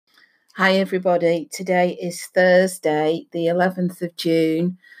Hi, everybody. Today is Thursday, the 11th of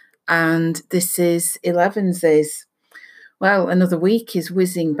June, and this is Elevenses. Well, another week is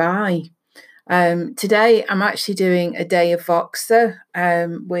whizzing by. Today, I'm actually doing a day of Voxer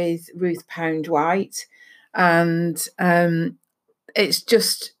with Ruth Pound White, and it's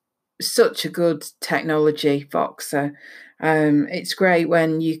just such a good technology, Voxer. It's great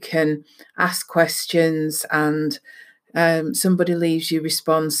when you can ask questions and somebody leaves you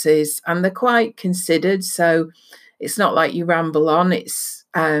responses, and they're quite considered. So it's not like you ramble on. It's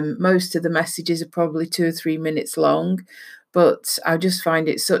most of the messages are probably 2 or 3 minutes long, but I just find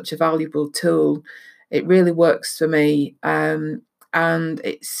it such a valuable tool. It really works for me, and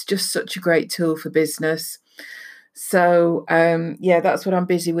it's just such a great tool for business. So, yeah, that's what I'm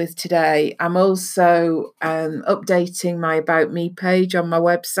busy with today. I'm also updating my About Me page on my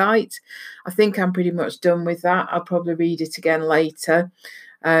website. I think I'm pretty much done with that. I'll probably read it again later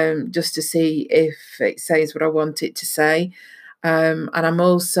just to see if it says what I want it to say. And I'm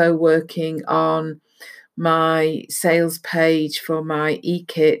also working on my sales page for my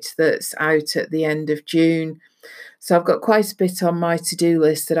e-kit that's out at the end of June. So I've got quite a bit on my to-do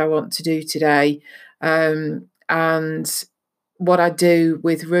list that I want to do today. And what I do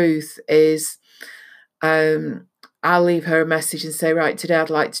with Ruth is I'll leave her a message and say, right, today I'd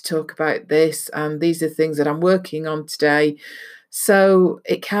like to talk about this, and these are things that I'm working on today. So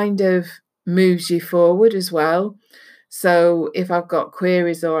it kind of moves you forward as well. So if I've got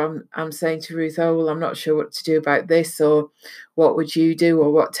queries, or I'm saying to Ruth, oh, well, I'm not sure what to do about this, or what would you do,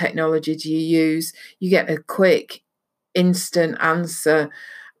 or what technology do you use, you get a quick, instant answer.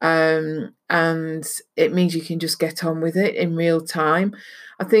 And it means you can just get on with it in real time.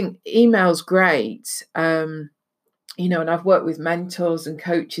 I think email's great. And I've worked with mentors and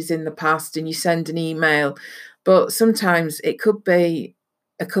coaches in the past, and you send an email, but sometimes it could be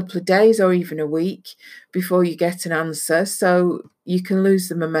a couple of days or even a week before you get an answer. So you can lose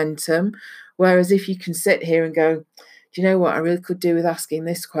the momentum. Whereas if you can sit here and go, do you know what I really could do with asking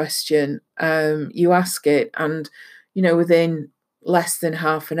this question? You ask it, and within less than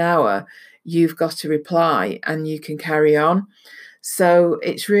half an hour, you've got a reply and you can carry on. So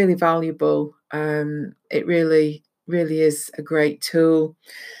it's really valuable. It really, really is a great tool.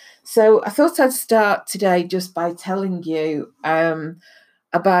 So I thought I'd start today just by telling you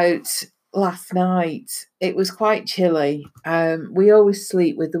about last night. It was quite chilly. We always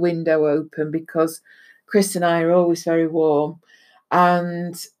sleep with the window open because Chris and I are always very warm.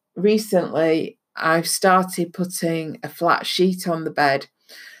 And recently, I've started putting a flat sheet on the bed.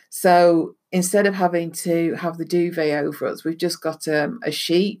 So instead of having to have the duvet over us, we've just got a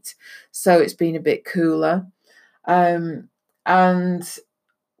sheet. So it's been a bit cooler. And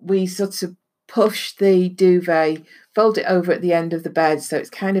we sort of push the duvet, fold it over at the end of the bed so it's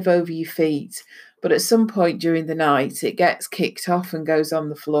kind of over your feet. But at some point during the night, it gets kicked off and goes on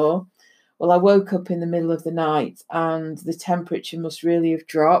the floor. Well, I woke up in the middle of the night and the temperature must really have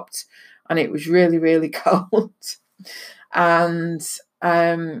dropped, and it was really, really cold. And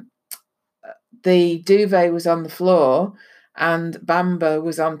the duvet was on the floor, and Bamba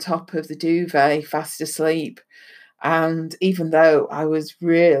was on top of the duvet, fast asleep. And even though I was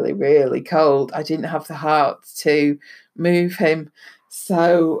really, really cold, I didn't have the heart to move him.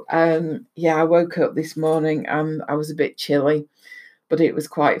 So, yeah, I woke up this morning and I was a bit chilly, but it was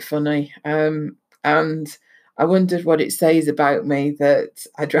quite funny. And I wondered what it says about me that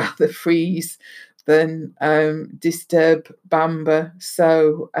I'd rather freeze than disturb Bamba.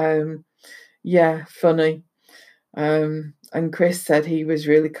 So, yeah, funny. And Chris said he was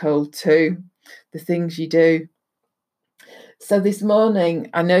really cold too. The things you do. So this morning,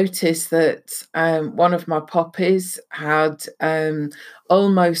 I noticed that one of my poppies had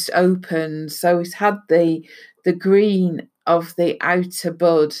almost opened. So it had the green of the outer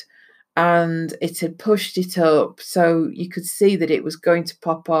bud, and it had pushed it up, so you could see that it was going to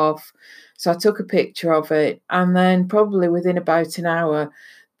pop off. So I took a picture of it, and then probably within about an hour,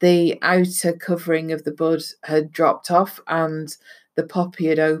 the outer covering of the bud had dropped off, and the poppy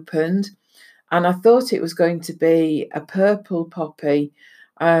had opened. And I thought it was going to be a purple poppy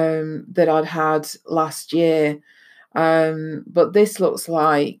that I'd had last year. But this looks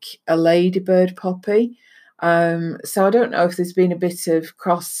like a ladybird poppy. So I don't know if there's been a bit of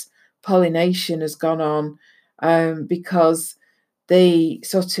cross pollination has gone on, because the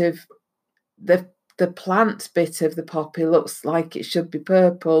sort of the plant bit of the poppy looks like it should be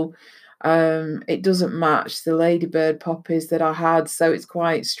purple. It doesn't match the ladybird poppies that I had, so it's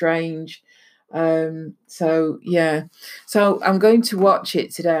quite strange. So yeah, so I'm going to watch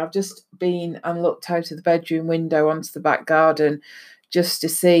it today. I've just been and looked out of the bedroom window onto the back garden just to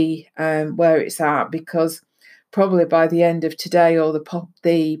see where it's at, because probably by the end of today all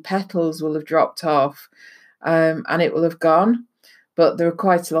the petals will have dropped off, and it will have gone. But there are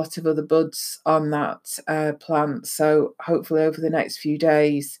quite a lot of other buds on that plant, so hopefully over the next few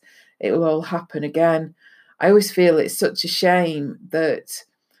days it will all happen again. I always feel it's such a shame that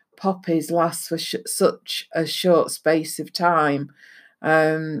poppies last for such a short space of time.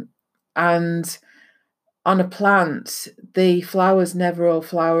 And on a plant, the flowers never all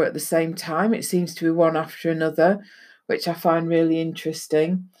flower at the same time. It seems to be one after another, which I find really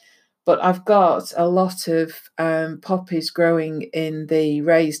interesting. But I've got a lot of poppies growing in the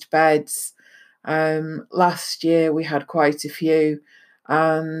raised beds. Last year we had quite a few,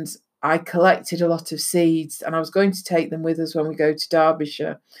 and I collected a lot of seeds, and I was going to take them with us when we go to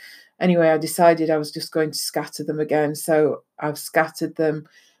Derbyshire. Anyway, I decided I was just going to scatter them again, so I've scattered them.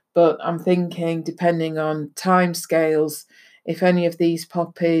 But I'm thinking, depending on time scales, if any of these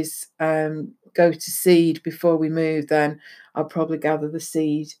poppies go to seed before we move, then I'll probably gather the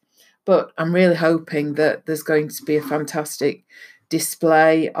seed. But I'm really hoping that there's going to be a fantastic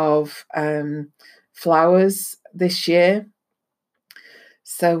display of flowers this year.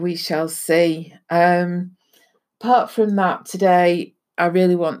 So we shall see. Apart from that, today I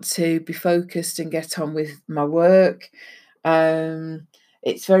really want to be focused and get on with my work.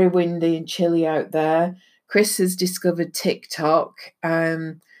 It's very windy and chilly out there. Chris has discovered TikTok.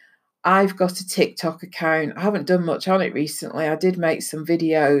 I've got a TikTok account. I haven't done much on it recently. I did make some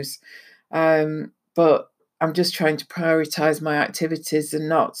videos, but I'm just trying to prioritize my activities and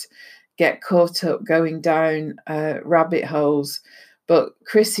not get caught up going down rabbit holes. But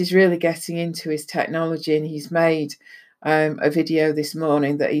Chris is really getting into his technology, and he's made a video this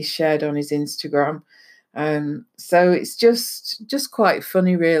morning that he shared on his Instagram. So it's just quite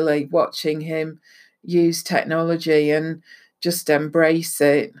funny, really, watching him use technology and just embrace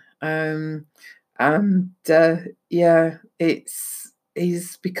it. Yeah,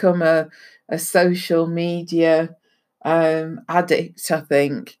 he's become a social media addict, I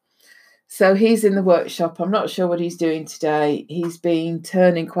think. So he's in the workshop. I'm not sure what he's doing today. He's been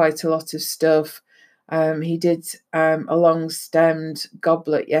turning quite a lot of stuff. He did a long-stemmed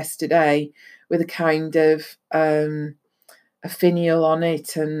goblet yesterday with a kind of a finial on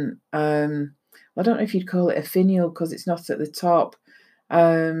it, and I don't know if you'd call it a finial because it's not at the top,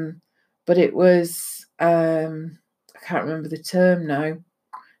 but it was I can't remember the term now.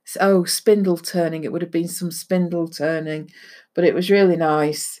 Oh, spindle turning. It would have been some spindle turning, but it was really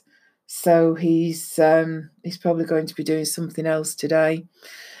nice. So he's probably going to be doing something else today.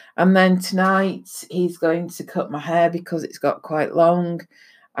 And then tonight he's going to cut my hair because it's got quite long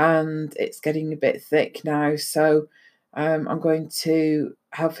and it's getting a bit thick now. So I'm going to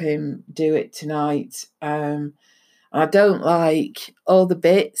have him do it tonight. I don't like all the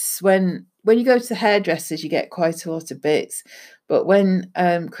bits. When you go to the hairdressers, you get quite a lot of bits. But when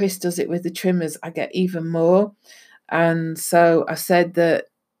Chris does it with the trimmers, I get even more. And so I said that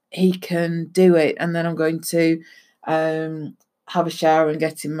he can do it, and then I'm going to have a shower and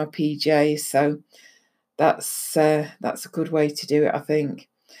get in my PJs. So that's a good way to do it, I think.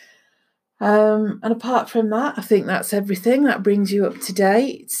 And apart from that, I think that's everything. That brings you up to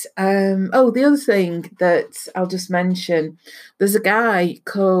date. The other thing that I'll just mention, there's a guy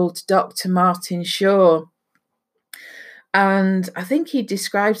called Dr. Martin Shaw, and I think he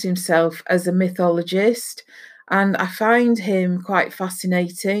describes himself as a mythologist, and I find him quite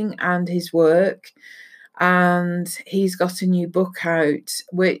fascinating and his work. And he's got a new book out,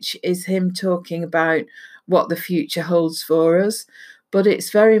 which is him talking about what the future holds for us. But it's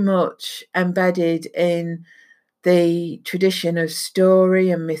very much embedded in the tradition of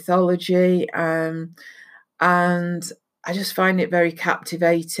story and mythology. And I just find it very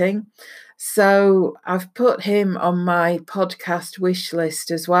captivating. So I've put him on my podcast wish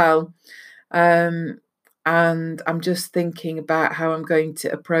list as well. And I'm just thinking about how I'm going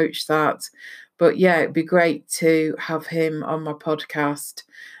to approach that. But yeah, it'd be great to have him on my podcast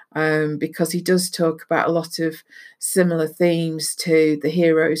because he does talk about a lot of similar themes to the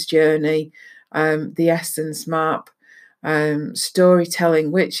hero's journey, the essence map,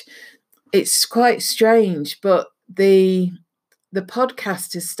 storytelling, which it's quite strange, but the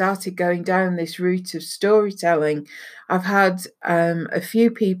podcast has started going down this route of storytelling. I've had a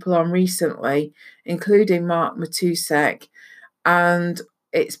few people on recently, including Mark Matusek, and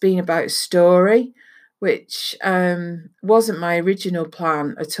it's been about story, which wasn't my original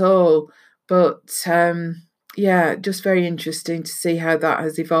plan at all. But yeah, just very interesting to see how that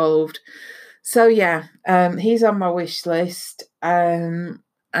has evolved. So yeah, he's on my wish list, and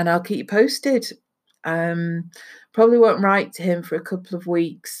I'll keep you posted. Probably won't write to him for a couple of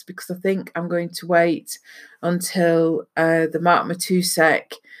weeks because I think I'm going to wait until the Mark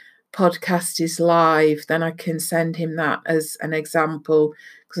Matusek podcast is live. Then I can send him that as an example,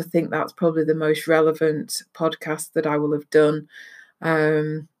 because I think that's probably the most relevant podcast that I will have done.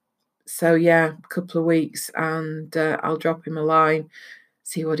 So yeah, a couple of weeks, and I'll drop him a line,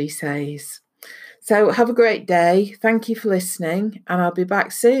 see what he says. So have a great day. Thank you for listening, and I'll be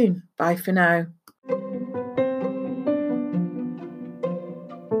back soon. Bye for now.